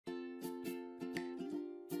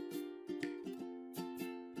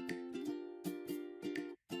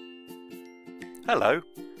Hello,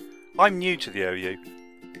 I'm new to the OU.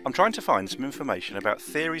 I'm trying to find some information about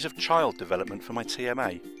theories of child development for my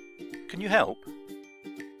TMA. Can you help?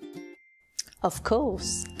 Of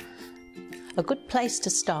course. A good place to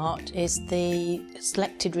start is the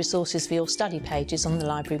selected resources for your study pages on the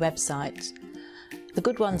library website. The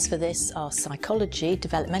good ones for this are psychology,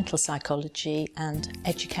 developmental psychology and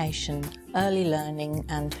education, early learning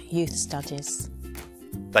and youth studies.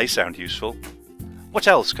 They sound useful. What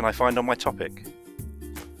else can I find on my topic?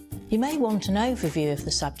 You may want an overview of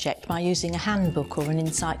the subject by using a handbook or an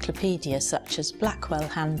encyclopedia such as Blackwell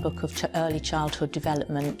Handbook of Early Childhood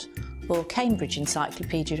Development or Cambridge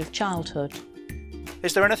Encyclopedia of Childhood.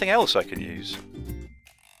 Is there anything else I can use?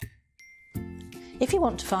 If you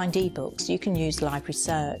want to find ebooks, you can use Library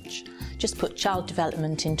Search. Just put child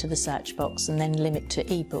development into the search box and then limit to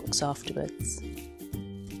ebooks afterwards.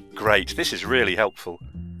 Great, this is really helpful.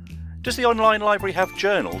 Does the online library have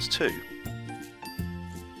journals too?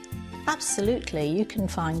 Absolutely, you can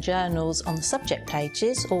find journals on the subject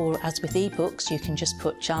pages, or as with ebooks you can just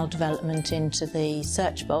put child development into the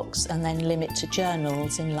search box and then limit to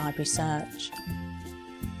journals in Library Search.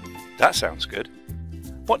 That sounds good.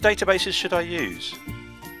 What databases should I use?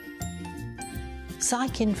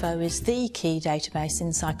 PsycInfo is the key database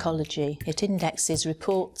in psychology. It indexes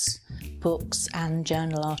reports, books and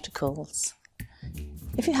journal articles.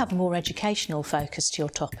 If you have a more educational focus to your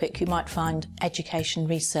topic, you might find Education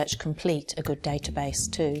Research Complete a good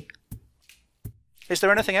database too. Is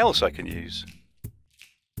there anything else I can use?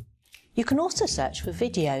 You can also search for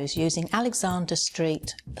videos using Alexander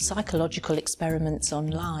Street Psychological Experiments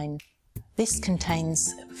Online. This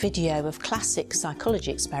contains video of classic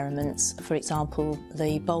psychology experiments, for example,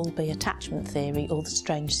 the Bowlby attachment theory or the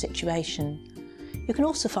strange situation. You can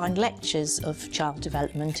also find lectures of child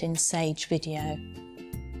development in Sage Video.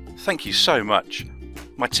 Thank you so much.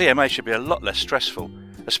 My TMA should be a lot less stressful,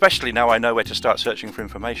 especially now I know where to start searching for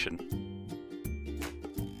information.